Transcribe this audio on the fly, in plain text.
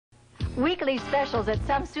Weekly specials at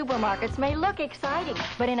some supermarkets may look exciting,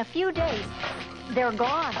 but in a few days, they're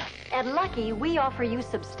gone. At Lucky, we offer you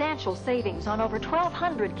substantial savings on over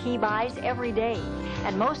 1,200 key buys every day.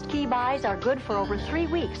 And most key buys are good for over 3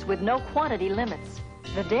 weeks with no quantity limits.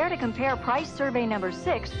 The Dare to Compare Price Survey number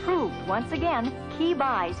 6 proved, once again, key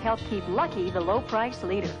buys help keep Lucky the low-price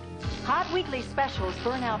leader. Hot weekly specials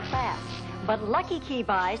burn out fast, but Lucky key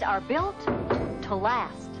buys are built to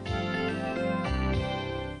last.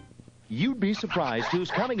 You'd be surprised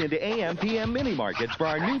who's coming into AM/PM mini markets for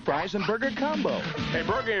our new fries and burger combo. A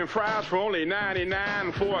burger and fries for only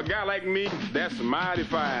 $99 for a guy like me, that's mighty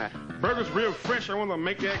fine. Burger's real fresh, I want to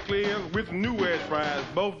make that clear, with new wedge fries,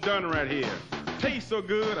 both done right here. Tastes so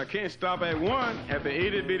good, I can't stop at one. At the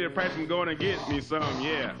itty-bitty price, I'm going to get me some,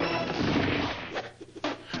 yeah.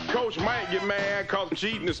 Coach might get mad cause I'm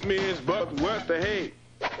cheating the smears, but what the heck?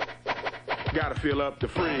 Gotta fill up the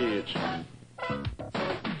fridge.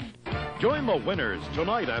 Join the winners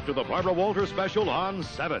tonight after the Barbara Walters special on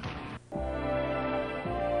 7.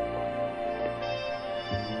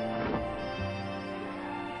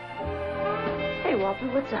 Hey, Walter,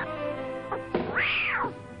 what's up?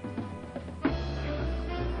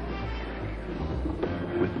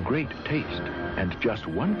 With great taste and just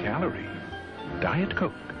 1 calorie, Diet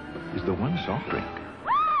Coke is the one soft drink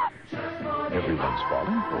everyone's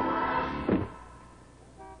falling for.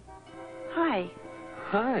 Hi.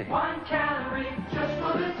 Hi. 1 calorie just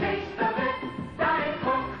for the taste of it. Diet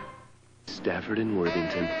Coke. Stafford and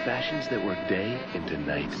Worthington, fashions that work day into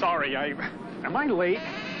night. Sorry, am I late?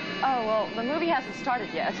 Oh, well, the movie hasn't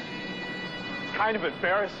started yet. It's kind of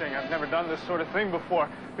embarrassing. I've never done this sort of thing before.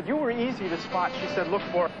 But you were easy to spot. She said, look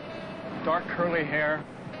for dark curly hair,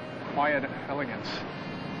 quiet elegance.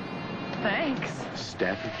 Thanks.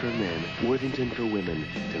 Stafford for men, Worthington for women,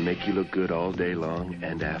 to make you look good all day long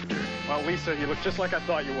and after. Well, Lisa, you look just like I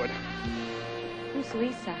thought you would. Who's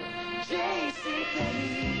Lisa?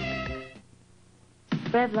 JCPenney.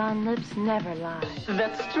 Revlon lips never lie.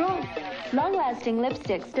 That's true. Long-lasting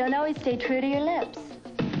lipsticks don't always stay true to your lips.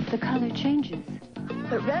 The color changes.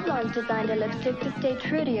 But Revlon's designed a lipstick to stay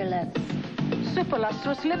true to your lips. Super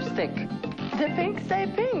lustrous lipstick. The pink stay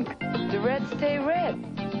pink. The red stay red.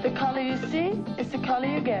 The color you see is the color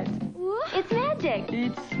you get. It's magic.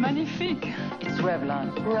 It's magnifique. It's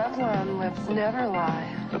Revlon. Revlon lips never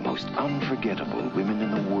lie. The most unforgettable women in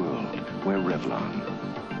the world wear Revlon.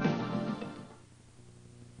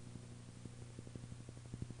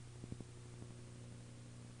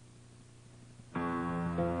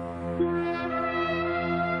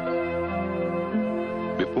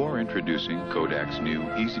 Before introducing Kodak's new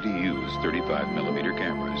easy-to-use 35mm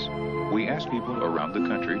cameras, we asked people around the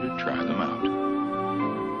country to try them out.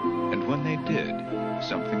 And when they did,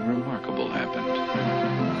 something remarkable happened.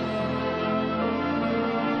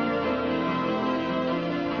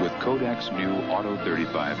 With Kodak's new Auto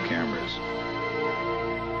 35 cameras,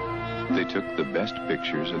 they took the best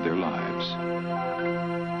pictures of their lives.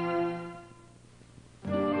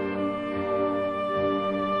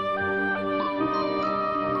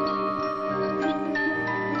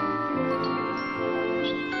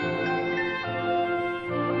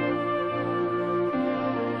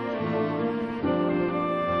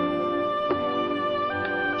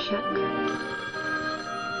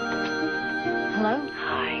 Hello?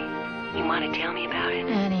 Hi. You want to tell me about it?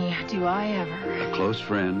 Annie, do I ever. A close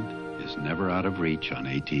friend is never out of reach on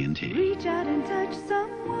AT&T. Reach out and touch someone.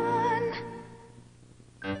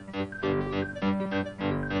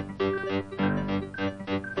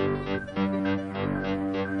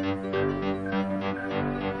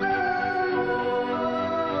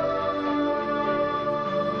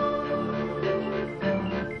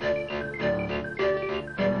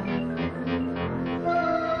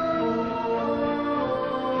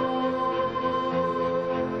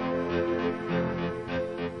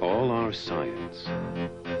 All our science,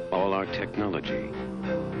 all our technology,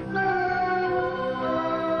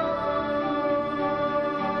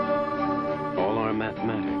 all our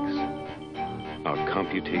mathematics, our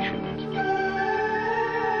computations,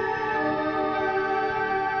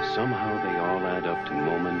 somehow they all add up to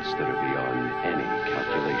moments that are beyond any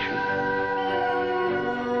calculation.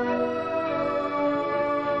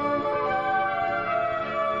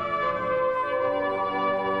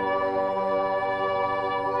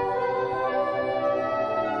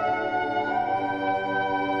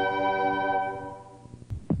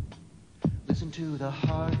 Listen to the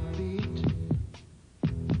heartbeat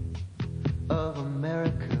of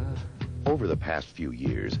America. Over the past few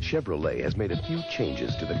years, Chevrolet has made a few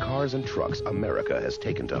changes to the cars and trucks America has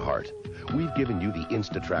taken to heart. We've given you the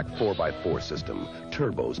InstaTrack 4x4 system,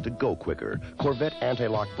 turbos to go quicker, Corvette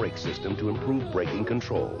anti-lock brake system to improve braking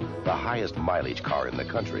control, the highest mileage car in the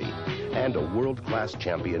country, and a world-class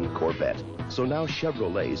champion Corvette. So now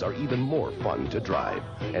Chevrolets are even more fun to drive,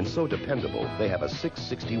 and so dependable they have a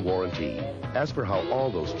 660 warranty. As for how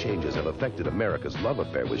all those changes have affected America's love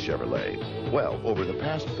affair with Chevrolet, well, over the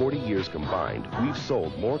past 40 years combined, we've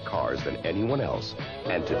sold more cars than anyone else.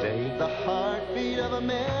 And today, The heartbeat of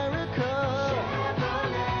America.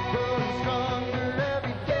 Growing stronger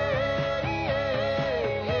every day.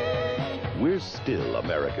 we're still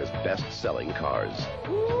America's best-selling cars.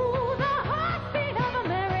 Ooh, the heartbeat of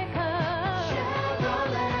America.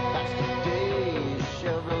 Chevrolet. That's today's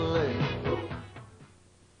Chevrolet.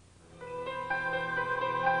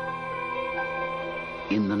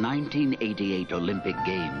 In the 1988 Olympic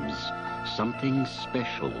Games, something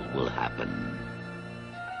special will happen.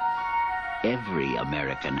 Every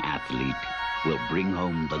American athlete will bring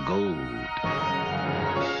home the gold.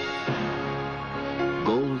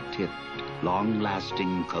 Gold-tipped,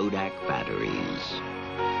 long-lasting Kodak batteries.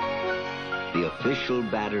 The official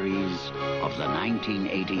batteries of the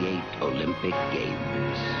 1988 Olympic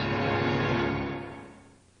Games.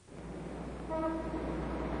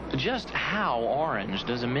 Just how orange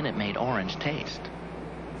does a Minute Maid orange taste?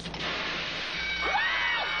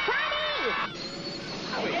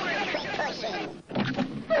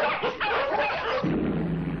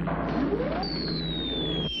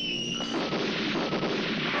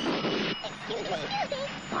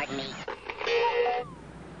 Pardon me.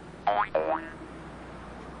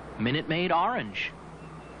 Minute Maid orange.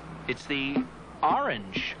 It's the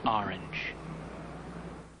orange.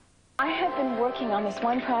 I have been working on this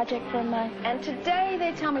one project for a month, and today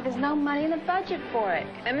they tell me there's no money in the budget for it.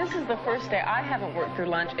 And this is the first day I haven't worked through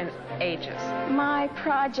lunch in ages. My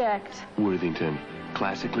project. Worthington,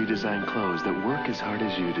 classically designed clothes that work as hard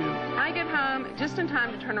as you do. I get home just in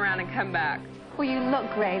time to turn around and come back. Well, you look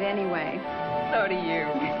great anyway. So do you.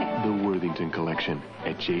 The Worthington collection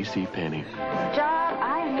at JCPenney. This job,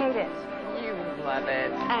 I hate it. You love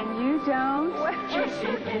it. And you don't?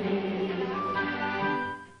 JCPenney.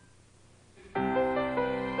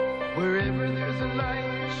 Wherever there's a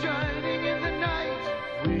light shining in the night,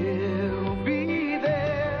 we'll be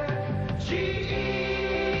there. GE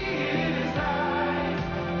is light,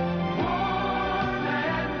 warm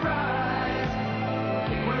and bright.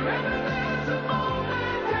 Wherever there's a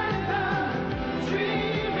moment and a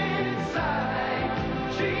dream inside,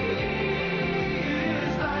 GE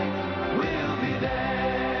is light, we'll be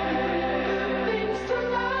there. Things to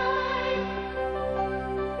life.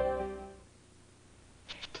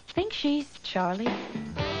 Think she's Charlie?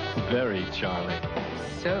 Very Charlie.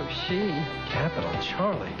 So she. Capital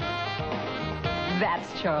Charlie.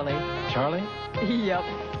 That's Charlie. Charlie? Yep.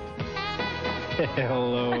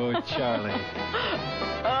 Hello, Charlie.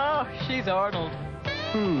 Oh, she's Arnold.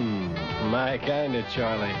 My kind of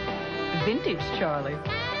Charlie. Vintage Charlie.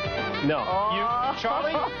 No, you,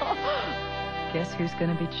 Charlie? Guess who's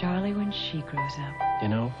gonna be Charlie when she grows up? You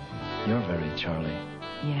know, you're very Charlie.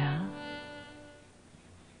 Yeah?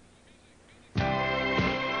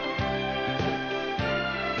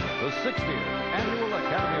 The 60th Annual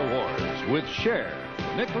Academy Awards with Cher,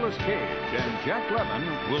 Nicolas Cage, and Jack Lemmon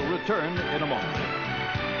will return in a moment.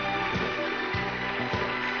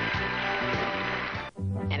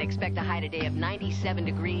 And expect a high today of 97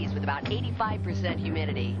 degrees with about 85%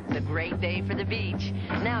 humidity. It's a great day for the beach.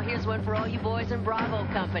 Now here's one for all you boys in Bravo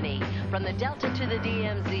Company. From the Delta to the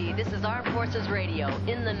DMZ, this is Armed Forces Radio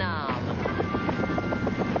in the Knob.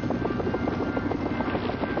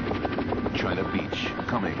 China Beach,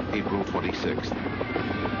 coming April 26th.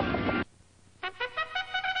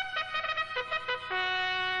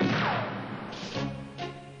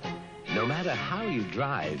 No matter how you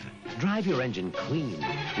drive your engine clean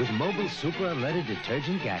with Mobil Super Unleaded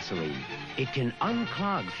Detergent Gasoline. It can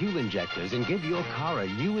unclog fuel injectors and give your car a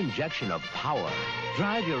new injection of power.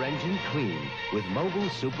 Drive your engine clean with Mobil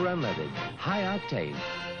Super Unleaded. High octane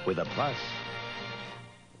with a plus.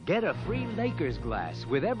 Get a free Lakers glass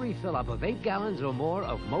with every fill-up of 8 gallons or more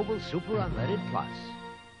of Mobil Super Unleaded Plus.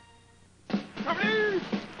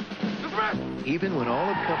 Even when all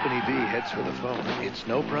of Company B heads for the phone, it's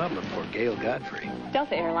no problem for Gail Godfrey.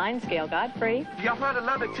 Delta Airlines, Gail Godfrey. Y'all found a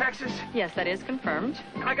Lubbock, Texas? Yes, that is confirmed.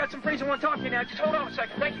 I got some friends who want to talk to you now. Just hold on a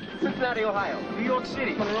second. Thank you. Cincinnati, Ohio. New York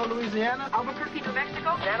City. Monroe, Louisiana. Albuquerque, New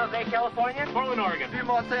Mexico. San Jose, California. Portland, Oregon.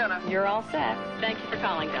 Montana. You're all set. Thank you for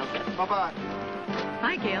calling, Delta. Bye-bye.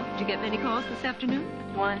 Hi, Gail. Did you get many calls this afternoon?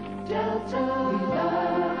 One. Delta, we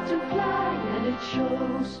love to fly, and it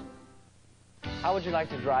shows. How would you like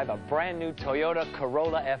to drive a brand new Toyota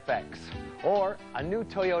Corolla FX or a new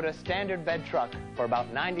Toyota standard bed truck for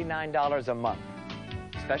about $99 a month?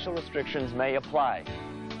 Special restrictions may apply.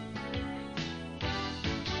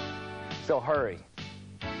 So hurry.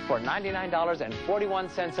 For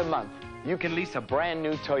 $99.41 a month, you can lease a brand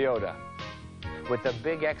new Toyota with the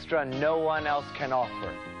big extra no one else can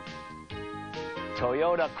offer.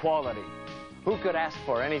 Toyota quality. Who could ask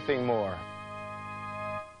for anything more?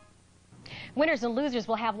 Winners and losers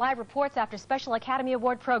will have live reports after Special Academy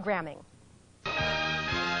Award programming. The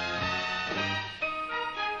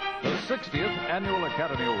 60th Annual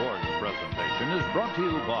Academy Awards presentation is brought to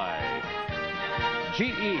you by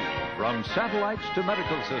GE. From satellites to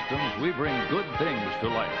medical systems, we bring good things to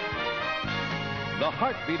life. The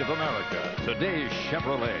heartbeat of America, today's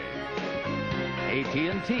Chevrolet.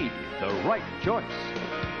 AT&T, the right choice.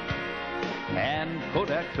 And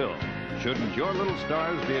Kodak Film. Shouldn't your little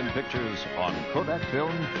stars be in pictures on Kodak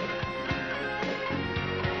Film?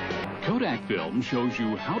 Kodak Film shows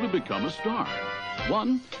you how to become a star.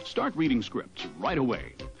 1, start reading scripts right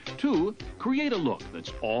away. 2, create a look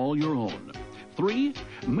that's all your own. 3,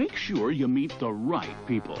 make sure you meet the right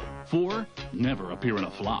people. 4, never appear in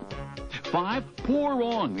a flop. 5, pour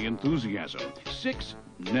on the enthusiasm. 6,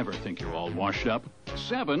 never think you're all washed up.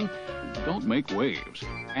 7, don't make waves.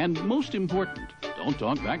 And most important, don't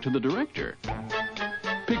talk back to the director.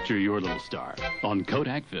 Picture your little star on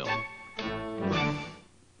Kodak Film.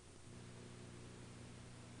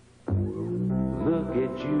 Look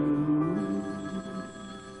at you.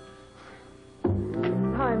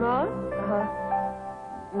 Hi, Mom.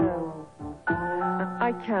 No.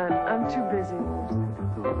 I can't. I'm too busy.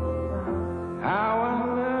 How I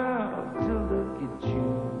love to look at you.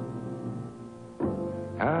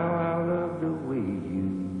 How I love the way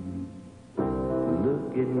you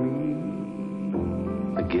look at me.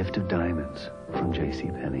 A gift of diamonds from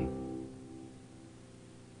JCPenney.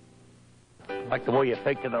 Like the way you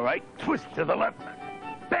fake to the right, twist to the left.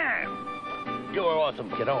 Bam! You were awesome,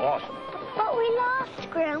 kiddo, awesome. But we lost,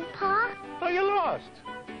 Grandpa. Oh, you lost.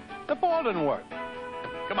 The ball didn't work.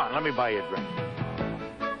 Come on, let me buy you a drink.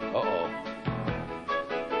 Uh-oh.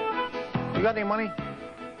 You got any money?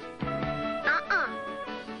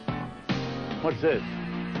 What's this?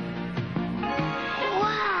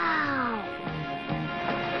 Wow.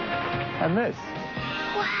 And this?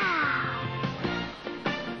 Wow.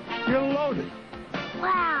 You're loaded.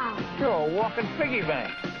 Wow. You're a walking piggy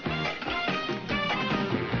bank.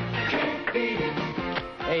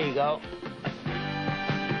 There you go.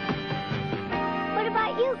 What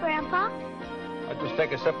about you, Grandpa? I'll just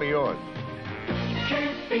take a sip of yours.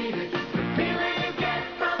 Can't beat it. The feeling you get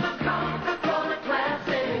from a Coca-Cola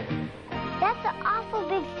Classic. That's an awful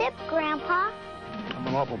big sip, Grandpa. I'm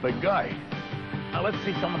an awful big guy. Now let's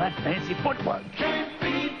see some of that fancy footwork. Can't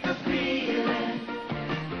beat the feeling.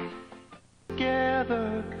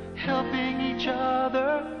 Together, helping each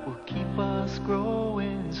other will keep us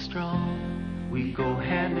growing strong. We go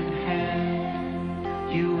hand in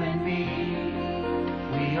hand, you and me.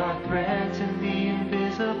 We are threads in the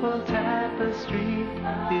invisible tapestry.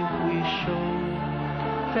 If we show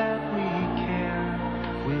that we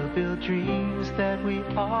care, we'll build dreams that we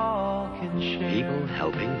all can share. People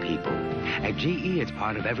helping people. At GE, it's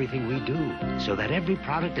part of everything we do, so that every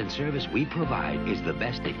product and service we provide is the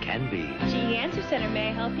best it can be. GE Answer Center, may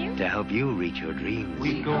I help you? To help you reach your dreams.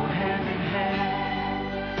 We go hand in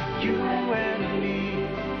hand, you and me.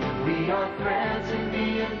 We are threads in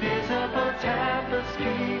the invisible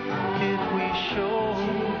tapestry. If we show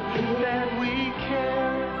that we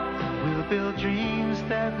care, we'll build dreams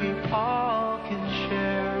that we all can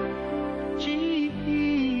share.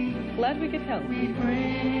 GE, glad we could help. We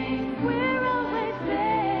bring, we're always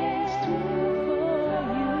there for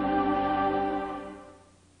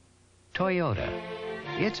you. Toyota.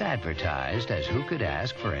 It's advertised as who could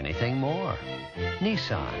ask for anything more.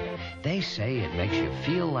 Nissan. They say it makes you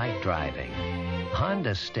feel like driving.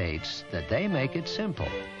 Honda states that they make it simple.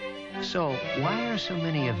 So why are so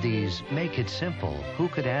many of these make it simple, who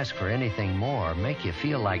could ask for anything more, make you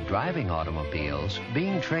feel like driving automobiles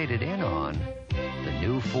being traded in on the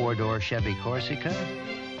new four-door Chevy Corsica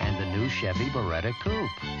and the new Chevy Beretta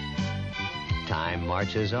Coupe? Time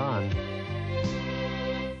marches on.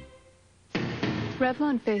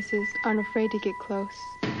 Revlon faces aren't afraid to get close.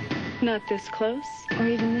 Not this close, or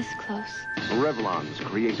even this close. Revlon's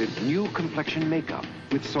created new complexion makeup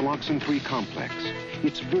with siloxane-3 complex.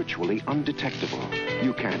 It's virtually undetectable.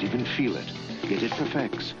 You can't even feel it. Yet it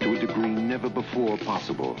perfects to a degree never before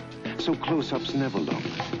possible. So close-ups never look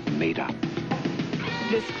made up.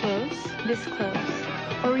 This close,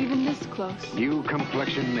 or even this close. New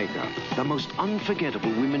complexion makeup. The most unforgettable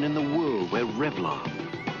women in the world wear Revlon.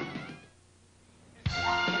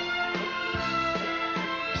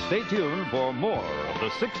 Stay tuned for more of the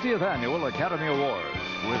 60th Annual Academy Awards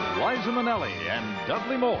with Liza Minnelli and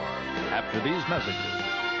Dudley Moore after these messages.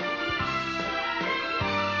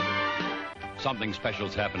 Something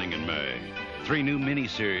special's happening in May. 3 new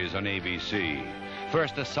miniseries on ABC.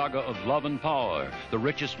 First, a saga of love and power, the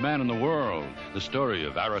richest man in the world, the story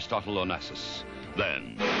of Aristotle Onassis.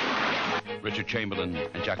 Then, Richard Chamberlain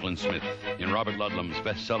and Jacqueline Smith in Robert Ludlum's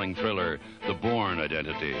best-selling thriller, The Bourne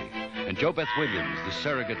Identity. And Jo Beth Williams, the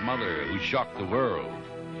surrogate mother who shocked the world.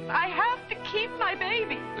 I have to keep my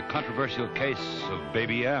baby. The controversial case of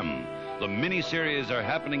Baby M. The miniseries are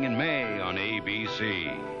happening in May on ABC.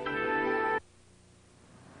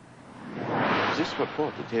 This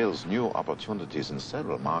report details new opportunities in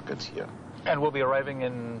several markets here. And we'll be arriving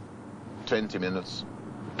in 20 minutes.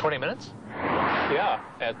 20 minutes? Yeah,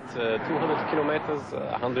 at 200 kilometers,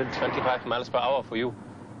 125 miles per hour for you.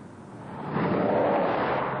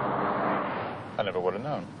 I never would have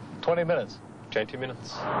known. 20 minutes. 20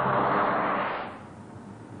 minutes.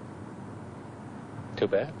 Too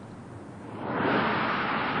bad.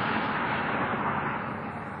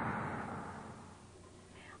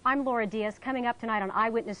 I'm Laura Diaz. Coming up tonight on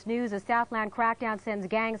Eyewitness News, a Southland crackdown sends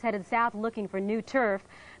gangs headed south looking for new turf.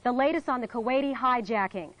 The latest on the Kuwaiti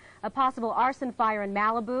hijacking, a possible arson fire in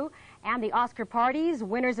Malibu, and the Oscar parties,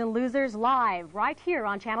 winners and losers, live right here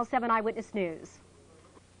on Channel 7 Eyewitness News.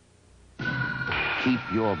 Keep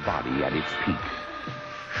your body at its peak.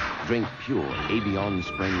 Drink pure Avion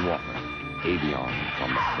spring water. Avion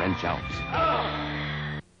from the French Alps.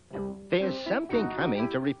 There's something coming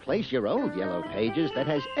to replace your old Yellow Pages that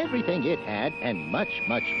has everything it had and much,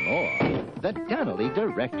 much more. The Donnelly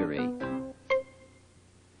Directory.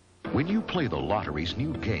 When you play the lottery's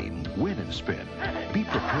new game, Win and Spin, be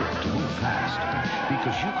prepared to move fast,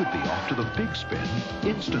 because you could be off to the big spin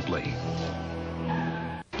instantly.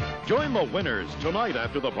 Join the winners tonight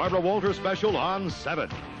after the Barbara Walters special on 7.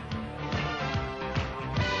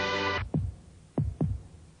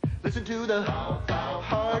 Listen to the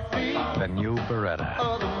heartbeat The new Beretta.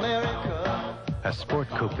 of America. A sport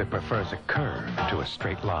coupe that prefers a curve to a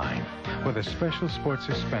straight line, with a special sport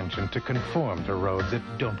suspension to conform to roads that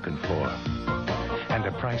don't conform. And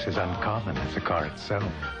a price as uncommon as the car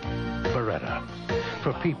itself. Beretta.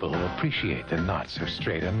 For people who appreciate the not so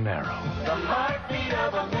straight and narrow. The heartbeat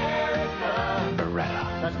of America.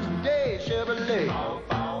 Beretta. That's today's Chevrolet.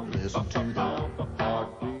 Listen to the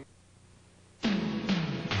heartbeat.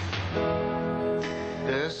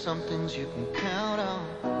 There's some things you can count on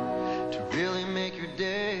to really make your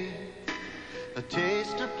day. A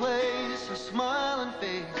taste, a place, a smiling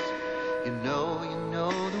face. You know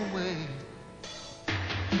the way.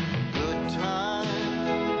 Good time,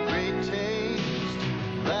 great taste.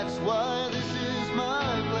 That's why this is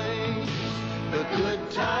my place. The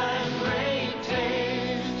good time, great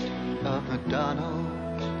taste of McDonald's.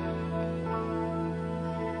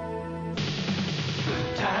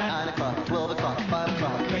 Good time. 9 o'clock, 12 o'clock, 5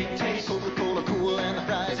 o'clock. Great taste. Coca-Cola cool and the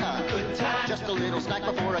fries hot. Good time. Just a little snack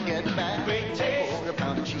before I get back. Great taste. Quarter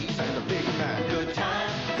pound of cheese and a Big Mac. Good time,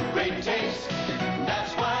 great taste.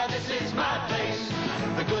 That's why this is my place.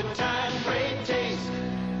 The good time, great taste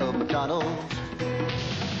of McDonald's.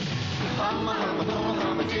 Humma, humma,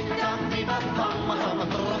 humma, tick-tock, bebop. Humma, humma,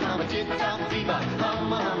 humma, tick-tock, bebop.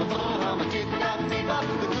 Humma, humma, humma, tick-tock, bebop.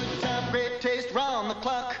 The good time, great taste, round the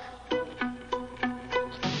clock.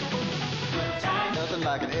 Nothing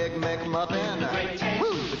like an Egg McMuffin. Great taste.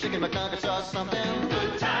 Woo! The chicken McNuggets are something.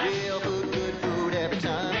 Good time. Real food, good food every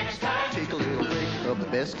time. Next time. Take a little break of the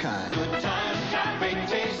best kind. Good time. Great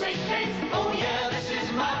taste. Great taste. Oh yeah, this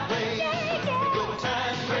is my place. Good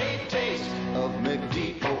time. Great taste of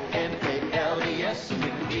McDonald's.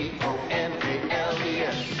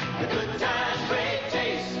 McDonald's. The good time. Great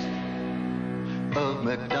taste of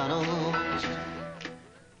McDonald's.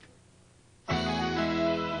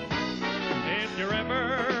 If you're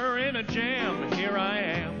ever in a jam, here I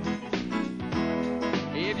am.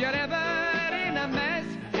 If you're ever in a mess,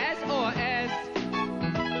 SOS.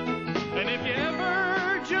 And if you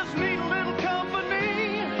ever just need a little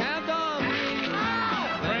company, have on me.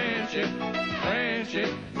 Friendship, friendship,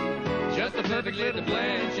 just the perfect little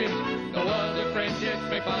friendship. No other friendships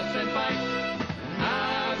make fuss and fight.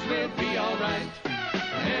 I've will be alright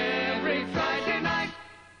every Friday night.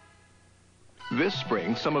 This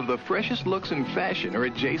spring, some of the freshest looks in fashion are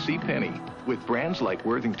at JCPenney, with brands like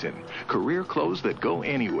Worthington, career clothes that go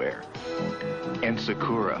anywhere, and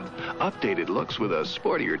Sakura, updated looks with a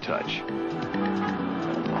sportier touch.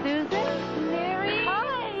 Susan? Mary?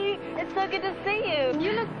 Hi! It's so good to see you.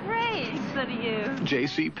 You look great. So do you.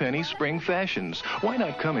 JCPenney Spring Fashions. Why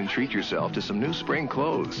not come and treat yourself to some new spring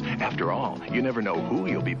clothes? After all, you never know who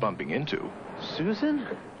you'll be bumping into. Susan?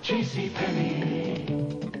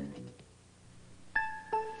 JCPenney.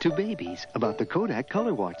 To babies about the Kodak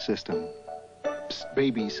Color Watch system. Psst,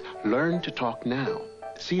 babies, learn to talk now.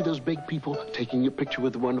 See those big people taking your picture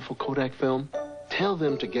with the wonderful Kodak film? Tell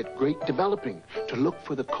them to get great developing, to look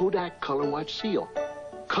for the Kodak Color Watch seal.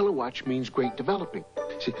 Color Watch means great developing.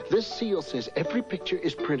 See, this seal says every picture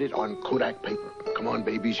is printed on Kodak paper. Come on,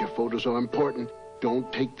 babies, your photos are important.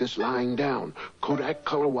 Don't take this lying down. Kodak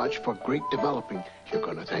Color Watch for great developing. You're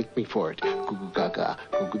gonna thank me for it. Goo goo gaga,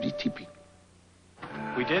 goo goo dee teepee.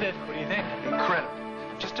 We did it. What do you think? Incredible.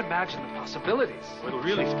 Just imagine the possibilities. It'll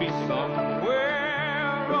really speed things up.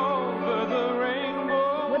 Somewhere over the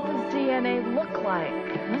rainbow. What does DNA look like?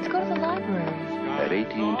 Let's go to the library. At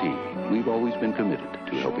AT&T, we've always been committed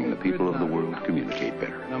to helping the people of the world communicate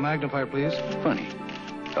better. Now, magnifier, please. Funny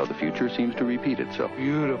how the future seems to repeat itself.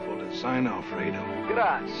 Beautiful design, Alfredo.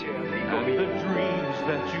 Grazie, amigo. And the dreams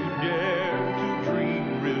that you dare to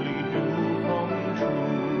dream really do come true.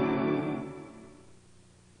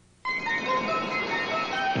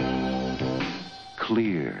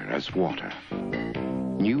 Clear as water.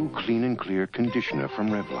 New Clean and Clear conditioner from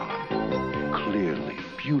Revlon. Clearly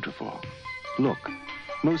beautiful. Look,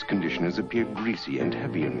 most conditioners appear greasy and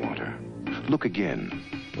heavy in water. Look again.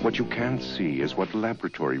 What you can't see is what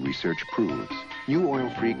laboratory research proves. New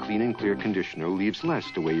oil-free Clean and Clear conditioner leaves less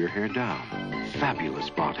to weigh your hair down. Fabulous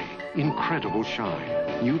body. Incredible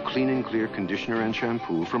shine. New Clean and Clear conditioner and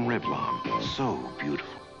shampoo from Revlon. So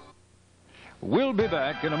beautiful. We'll be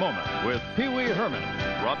back in a moment with Pee Wee Herman,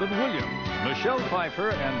 Robin Williams, Michelle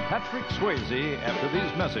Pfeiffer, and Patrick Swayze after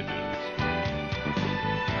these messages.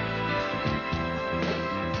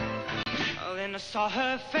 Oh, then I saw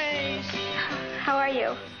her face. How are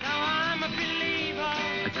you? Now I'm a believer.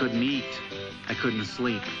 I couldn't eat. I couldn't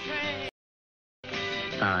sleep.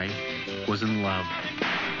 I was in love.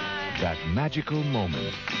 That magical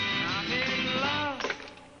moment.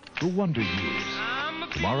 The Wonder Years.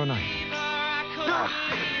 Tomorrow night.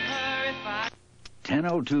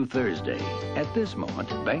 10:02 Thursday. At this moment,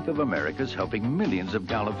 Bank of America's helping millions of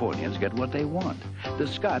Californians get what they want. The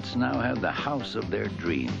Scotts now have the house of their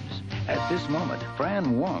dreams. At this moment,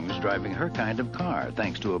 Fran Wong's driving her kind of car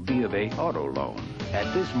thanks to a B of A auto loan.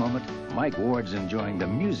 At this moment, Mike Ward's enjoying the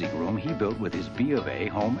music room he built with his B of A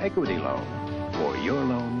home equity loan. For your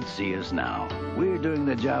loan, see us now. We're doing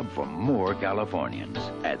the job for more Californians.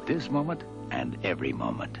 At this moment and every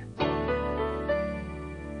moment.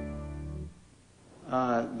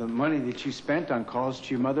 The money that you spent on calls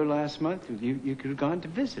to your mother last month, you could have gone to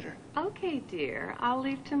visit her. Okay, dear. I'll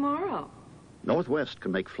leave tomorrow. Northwest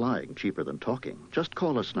can make flying cheaper than talking. Just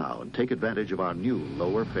call us now and take advantage of our new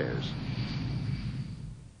lower fares.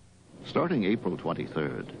 Starting April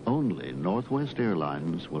 23rd, only Northwest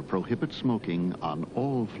Airlines will prohibit smoking on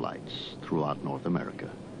all flights throughout North America.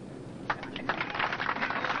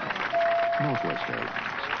 Northwest Airlines.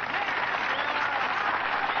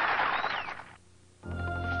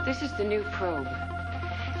 This is the new probe.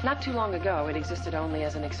 Not too long ago, it existed only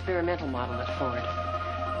as an experimental model at Ford.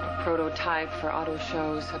 A prototype for auto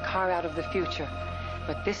shows, a car out of the future.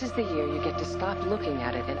 But this is the year you get to stop looking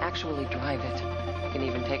at it and actually drive it. You can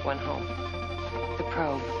even take one home. The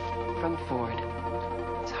probe from Ford.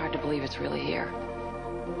 It's hard to believe it's really here.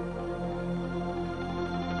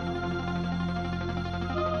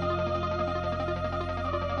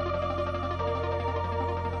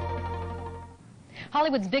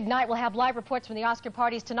 Hollywood's big night will have live reports from the Oscar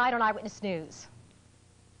parties tonight on Eyewitness News.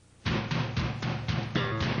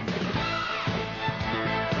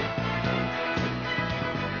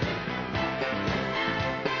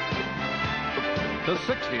 The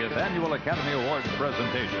 60th Annual Academy Awards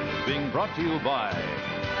presentation is being brought to you by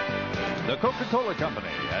the Coca-Cola Company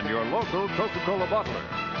and your local Coca-Cola bottler.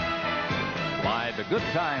 By the good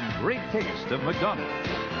time, great taste of McDonald's.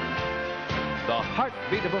 The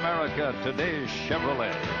heartbeat of America, today's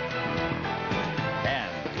Chevrolet.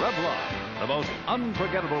 And Revlon, the most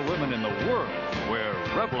unforgettable women in the world wear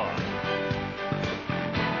Revlon.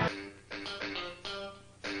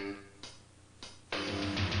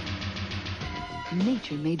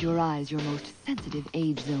 Nature made your eyes your most sensitive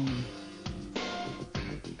age zone.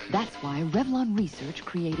 That That's why Revlon Research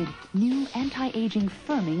created new anti-aging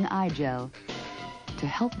firming eye gel to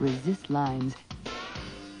help resist lines,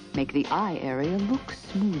 make the eye area look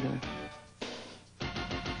smoother.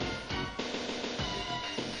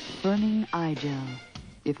 Firming eye gel.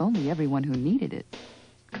 If only everyone who needed it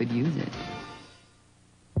could use it.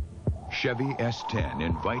 Chevy S10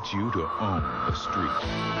 invites you to own the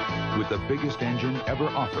street with the biggest engine ever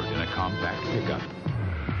offered in a compact pickup.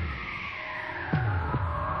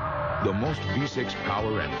 The most V6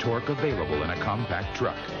 power and torque available in a compact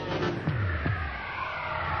truck.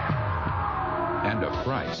 And a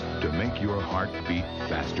price to make your heart beat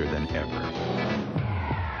faster than ever.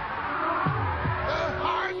 The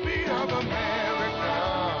heartbeat of America.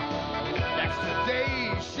 That's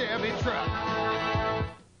today's Chevy truck.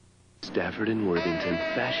 Stafford and Worthington,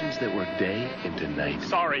 fashions that work day into night.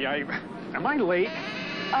 Sorry, am I late?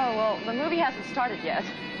 Oh, well, the movie hasn't started yet.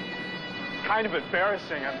 Kind of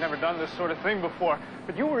embarrassing. I've never done this sort of thing before.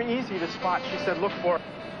 But you were easy to spot. She said, look for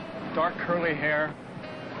dark curly hair,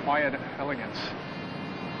 quiet elegance.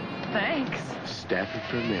 Thanks. Stafford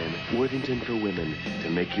for men, Worthington for women, to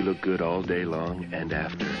make you look good all day long and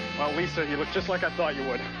after. Well, Lisa, you look just like I thought you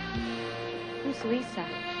would. Who's Lisa?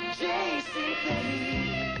 JCPenney.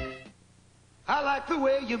 I like the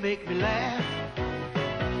way you make me laugh.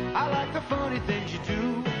 I like the funny things you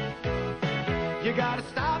do. You got a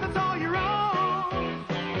style that's all your own.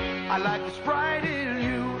 I like the sprite in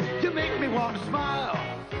you. You make me want to smile.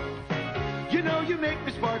 You know you make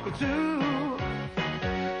me sparkle too.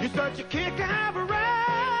 You're such a kick to have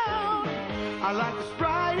around. I like the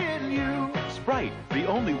sprite in you. Sprite, the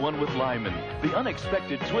only one with Lyman. The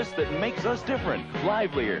unexpected twist that makes us different.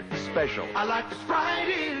 Livelier, special. I like the sprite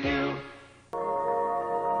in you.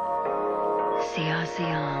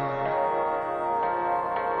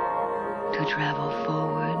 To travel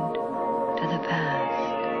forward to the past.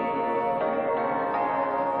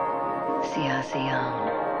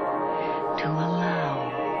 To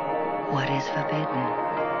allow what is forbidden.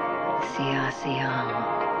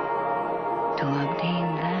 To obtain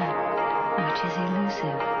that which is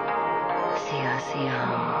elusive.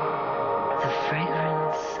 The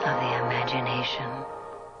fragrance of the imagination.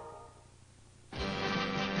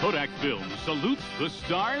 Kodak Film salutes the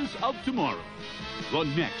stars of tomorrow. The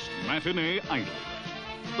next matinee idol.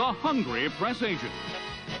 The hungry press agent.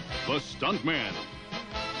 The stuntman.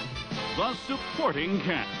 The supporting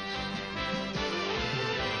cast.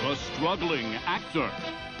 The struggling actor.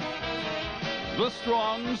 The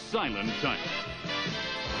strong silent type.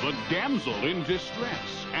 The damsel in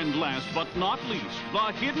distress. And last but not least,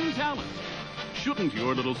 the hidden talent. Shouldn't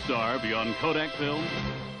your little star be on Kodak Film?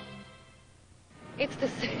 It's the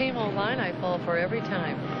same old line I fall for every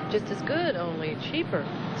time. Just as good, only cheaper.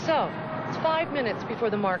 So, it's 5 minutes before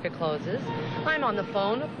the market closes. I'm on the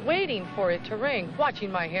phone, waiting for it to ring,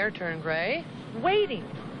 watching my hair turn gray. Waiting.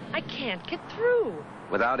 I can't get through.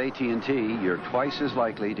 Without AT&T, you're twice as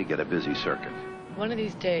likely to get a busy circuit. One of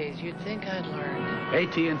these days, you'd think I'd learn.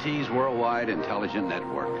 AT&T's worldwide intelligent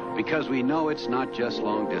network. Because we know it's not just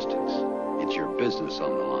long distance. It's your business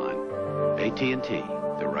on the line. AT&T,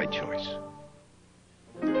 the right choice.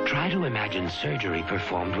 Try to imagine surgery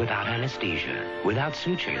performed without anesthesia, without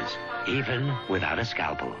sutures, even without a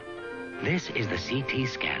scalpel. This is the CT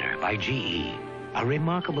scanner by GE, a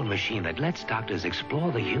remarkable machine that lets doctors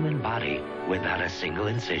explore the human body without a single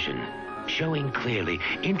incision, showing clearly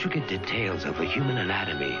intricate details of the human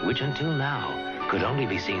anatomy, which until now could only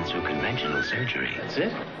be seen through conventional surgery. That's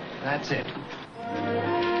it? That's it.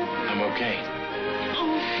 I'm okay.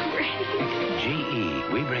 Oh, great. GE,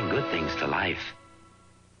 we bring good things to life.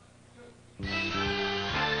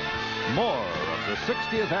 More of the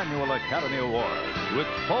 60th Annual Academy Awards with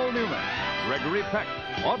Paul Newman, Gregory Peck,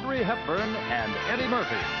 Audrey Hepburn, and Eddie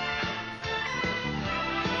Murphy.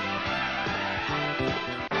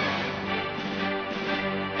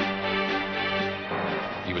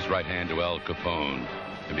 He was right hand to Al Capone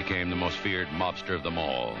and became the most feared mobster of them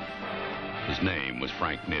all. His name was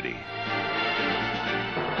Frank Nitti.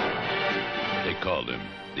 They called him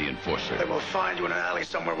the Enforcer. They will find you in an alley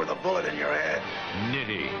somewhere with a bullet in your head.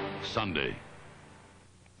 Nitti, Sunday.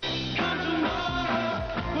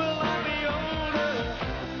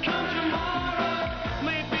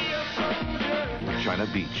 China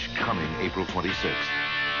Beach, coming April 26th.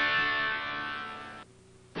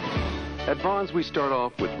 At Vons, we start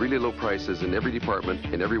off with really low prices in every department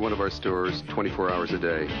in every one of our stores, 24 hours a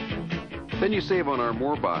day. Then you save on our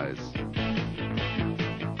more buys.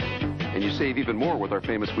 And you save even more with our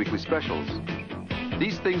famous weekly specials.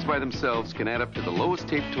 These things by themselves can add up to the lowest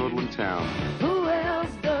tape total in town. Who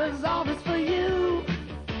else does all this for you?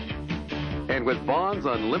 And with Vaughn's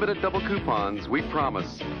unlimited double coupons, we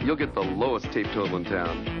promise you'll get the lowest tape total in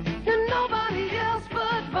town. And nobody else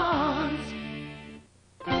but Vaughn's.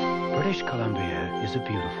 British Columbia is a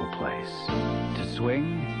beautiful place. To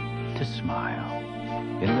swing, to smile.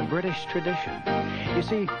 In the British tradition. You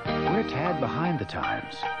see, we're a tad behind the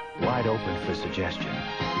times. Wide open for suggestion.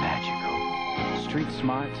 Magical. Street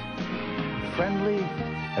smart. Friendly,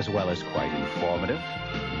 as well as quite informative.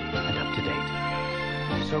 And up to date.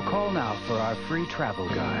 So call now for our free travel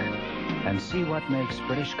guide and see what makes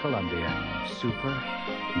British Columbia super